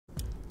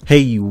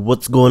Hey,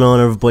 what's going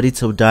on everybody?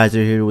 It's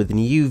aBodizeR here with a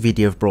new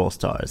video of Brawl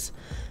Stars.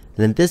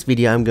 And in this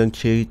video I'm going to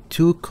show you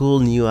two cool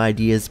new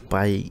ideas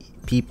by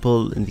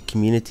people in the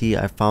community.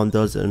 I found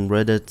those on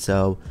Reddit,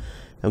 so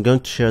I'm going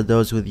to share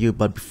those with you.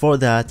 But before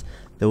that,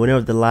 the winner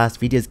of the last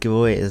video's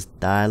giveaway is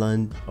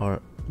Dylan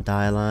or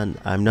Dylan.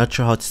 I'm not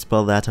sure how to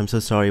spell that, I'm so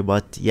sorry,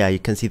 but yeah, you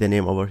can see the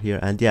name over here.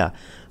 And yeah,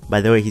 by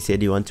the way, he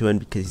said he want to win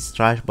because he's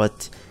trash,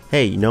 but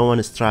hey, no one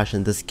is trash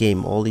in this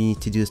game. All you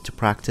need to do is to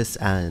practice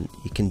and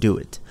you can do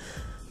it.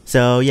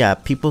 So yeah,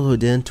 people who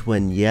didn't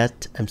win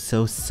yet, I'm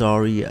so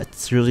sorry.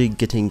 It's really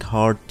getting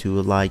hard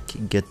to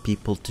get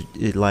people to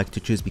to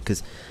choose,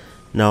 because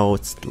now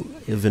it's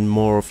even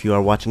more of you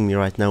are watching me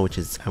right now, which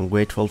is I'm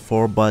grateful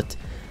for. But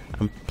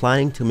I'm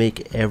planning to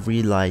make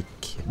every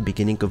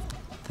beginning of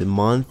the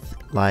month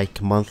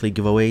monthly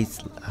giveaways,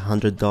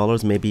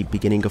 $100, maybe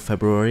beginning of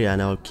February,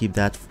 and I'll keep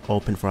that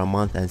open for a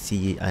month and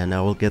see, and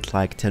I will get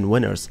 10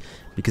 winners,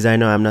 because I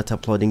know I'm not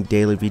uploading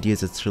daily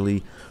videos. It's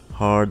really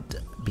hard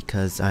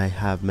because I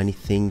have many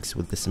things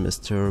with the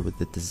semester, with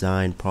the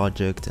design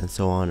project and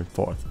so on and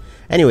forth.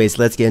 Anyways,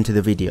 let's get into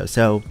the video.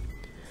 So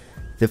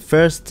the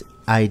first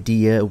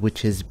idea,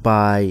 which is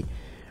by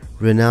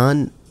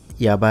Renan,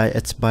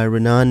 it's by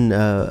Renan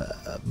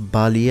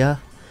Balia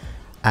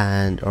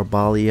or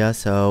Balia.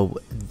 So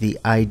the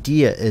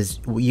idea is,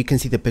 you can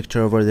see the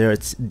picture over there,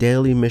 it's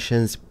daily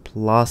missions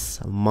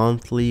plus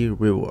monthly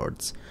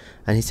rewards,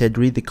 and he said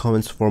read the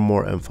comments for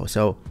more info.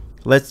 So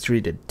let's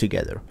read it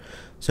together.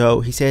 So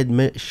he said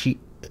it's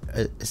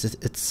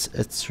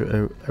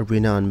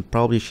Renan,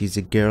 probably she's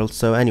a girl.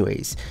 So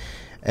anyways,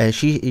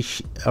 he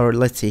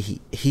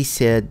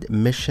said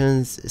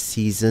missions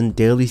season,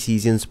 daily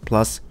seasons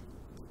plus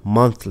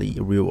monthly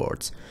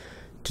rewards.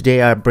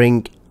 Today I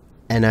bring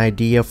an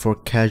idea for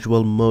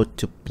casual mode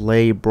to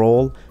play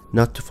Brawl,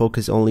 not to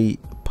focus, only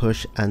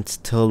push and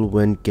still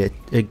win, get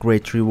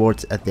great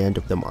rewards at the end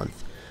of the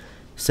month.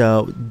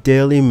 So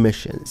daily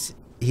missions,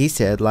 he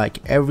said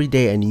every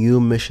day a new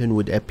mission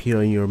would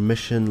appear in your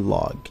mission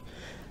log,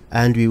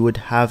 and we would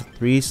have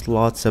 3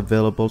 slots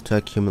available to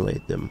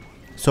accumulate them.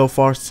 So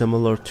far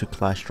similar to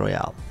Clash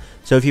Royale.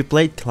 So if you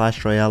played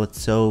Clash Royale,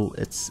 it's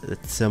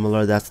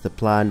similar. That's the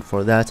plan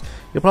for that.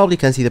 You probably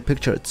can see the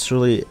picture. It's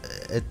really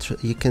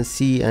you can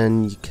see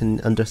and you can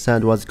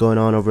understand what's going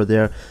on over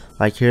there.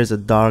 Here's a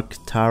dark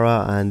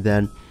Tara, and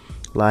then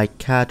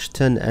catch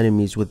 10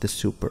 enemies with the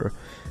super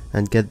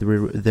and get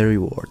the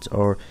rewards,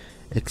 or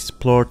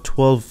explore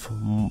 12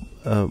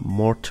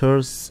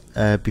 mortars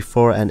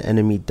before an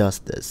enemy does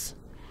this.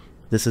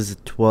 This is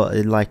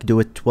 12, do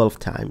it 12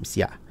 times,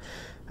 yeah.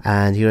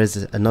 And here is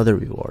another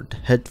reward: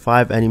 hit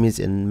 5 enemies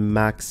in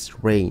max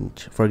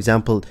range. For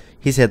example,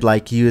 he said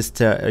use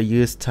Tara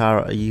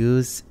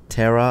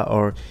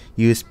or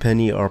use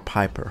Penny or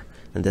Piper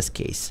in this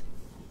case.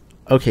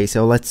 Okay,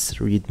 so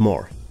let's read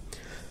more.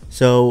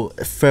 So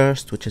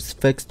first, which is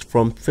fixed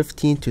from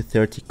 15 to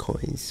 30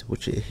 coins,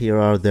 which here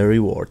are the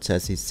rewards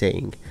as he's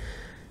saying.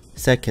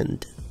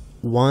 Second,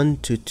 1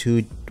 to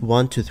 3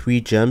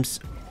 gems,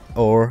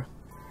 or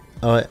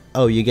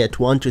you get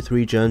 1 to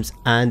 3 gems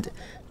and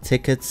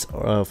tickets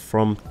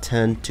from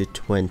 10 to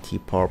 20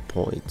 power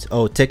points.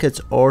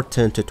 Tickets or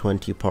 10 to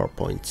 20 power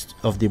points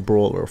of the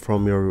brawler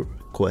from your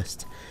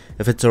quest.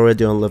 If it's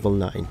already on level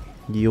 9,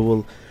 you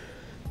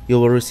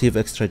will receive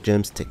extra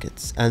gems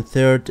tickets. And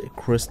third,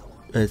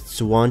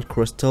 it's 1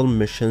 crystal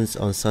missions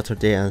on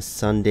Saturday and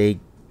Sunday,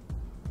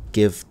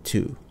 give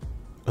 2.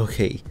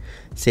 Okay,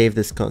 save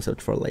this concept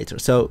for later.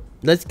 So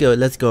let's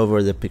go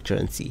over the picture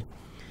and see.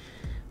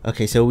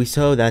 Okay, so we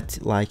saw that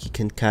you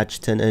can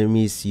catch 10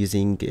 enemies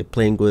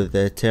playing with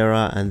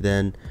Tara, and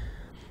then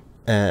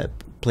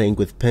playing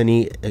with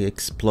Penny,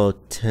 explode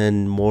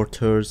 10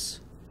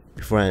 mortars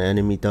before an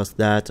enemy does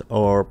that,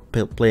 or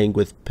playing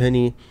with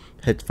Penny,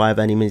 hit 5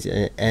 enemies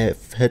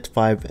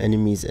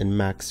in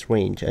max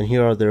range. And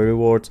here are the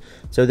rewards.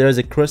 So there's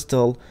a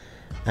crystal,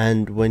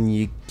 and when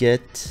the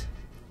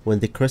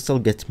crystal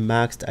gets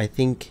maxed, I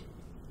think,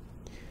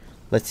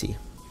 let's see,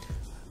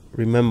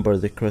 remember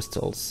the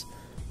crystals.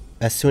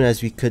 As soon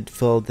as we could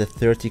fill the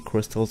 30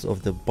 crystals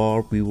of the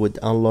bar, we would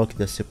unlock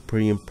the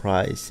supreme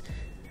prize.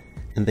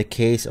 In the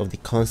case of the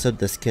concept,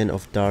 the skin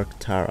of Dark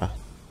Tara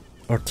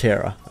or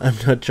Terra. I'm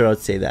not sure how to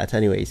say that.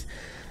 Anyways,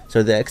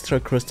 so the extra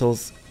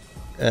crystals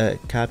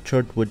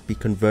captured would be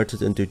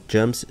converted into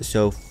gems.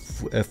 So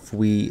if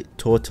we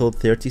total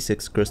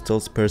 36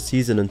 crystals per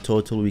season in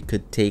total, we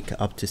could take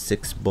up to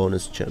 6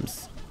 bonus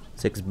gems.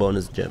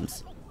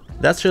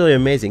 That's really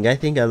amazing. I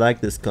think I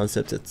like this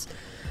concept.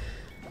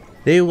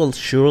 They will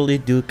surely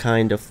do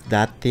kind of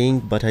that thing,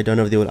 but I don't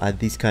know if they will add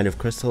these kind of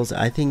crystals.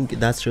 I think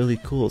that's really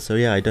cool. So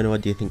yeah, I don't know, what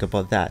do you think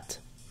about that?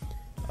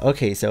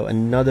 Okay, so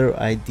another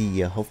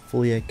idea.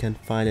 Hopefully I can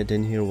find it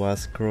in here while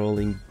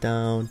scrolling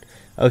down.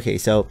 Okay,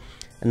 so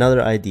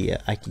another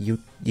idea. You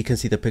can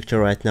see the picture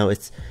right now.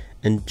 It's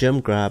in gem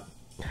grab,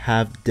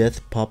 have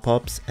death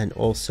pop-ups, and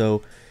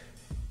also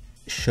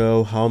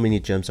show how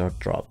many gems are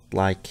dropped.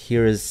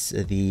 Here is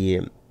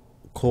the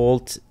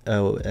Colt,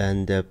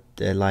 and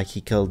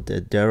he killed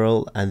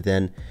Daryl, and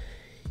then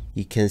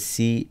you can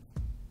see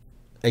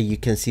you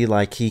can see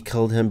like he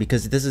killed him,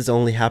 because this is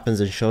only happens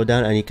in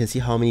showdown, and you can see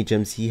how many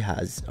gems he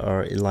has,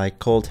 or like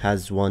Colt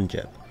has 1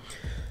 gem.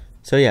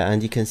 So yeah,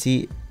 and you can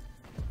see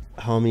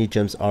how many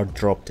gems are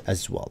dropped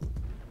as well.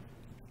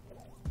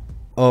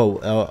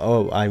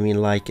 I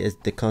mean, like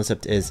the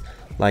concept is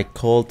like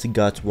Colt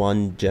got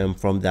 1 gem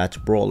from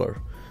that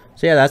brawler.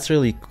 So yeah, that's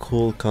really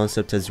cool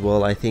concept as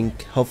well. I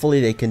think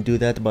hopefully they can do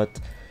that, but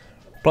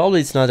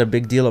probably it's not a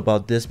big deal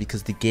about this,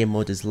 because the game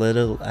mode is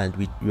little, and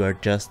we are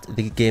just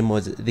the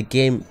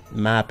game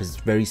map is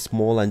very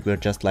small, and we're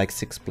just like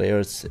 6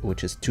 players,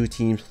 which is 2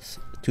 teams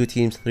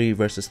 3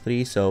 versus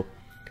 3. So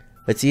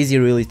it's easy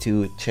really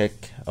to check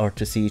or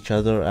to see each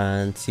other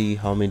and see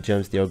how many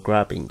gems they are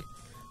grabbing.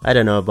 I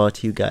don't know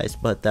about you guys,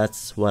 but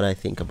that's what I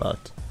think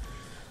about.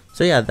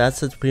 So yeah,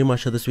 that's it pretty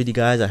much of this video,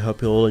 guys. I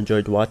hope you all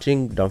enjoyed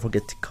watching. Don't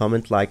forget to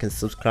comment, like, and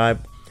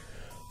subscribe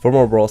for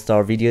more Brawl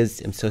Star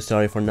videos. I'm so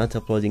sorry for not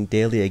uploading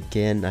daily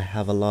again. I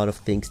have a lot of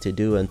things to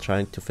do and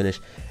trying to finish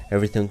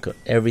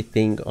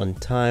everything on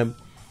time.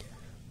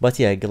 But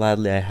yeah,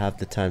 gladly I have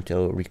the time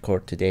to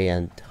record today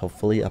and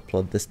hopefully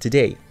upload this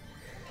today.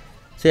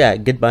 So yeah,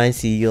 goodbye and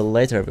see you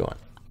later, everyone.